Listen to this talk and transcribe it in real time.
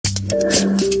Hi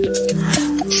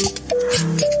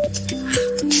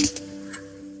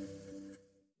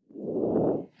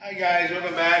guys,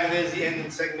 welcome back, and there's the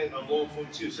ending segment of long form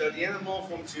 2. So at the end of long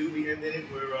form 2, we ended it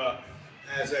where,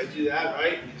 as I do that,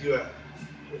 right, we do a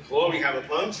claw, we have a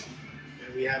punch,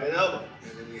 and we have an elbow,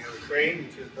 and then we have a crane, we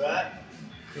twist back,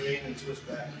 crane, and twist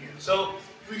back again. So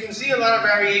we can see a lot of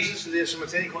variations to this from a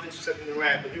technical intercepting the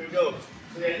rack, but here we go.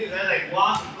 So the idea is that I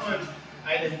block and punch,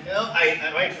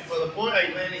 right, for the point,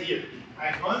 I land it here.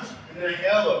 I punch, and then I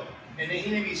elbow. And then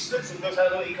he maybe slips and goes out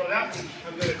of the way, he comes out,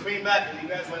 I'm going to crane back and he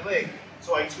grabs my leg.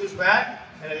 So I twist back,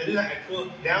 and as I do that, I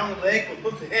pull down the leg, but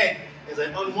hook the head as I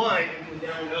unwind and pull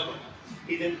down the elbow.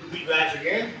 He then re-grabs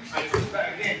again, I twist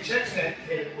back again, checks that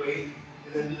head away,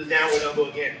 and then do the downward elbow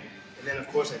again. And then, of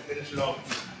course, I finish it off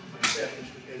with 7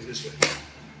 pins this way.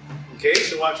 Okay,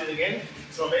 so watch it again.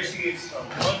 So basically, it's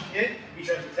one hit, he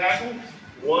tries to tackle,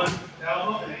 one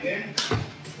elbow, and again,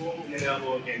 boom, and then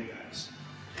elbow again, guys.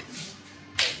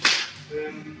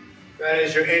 And that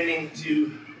is your ending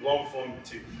to long form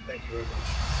 2. Thank you very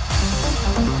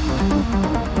much.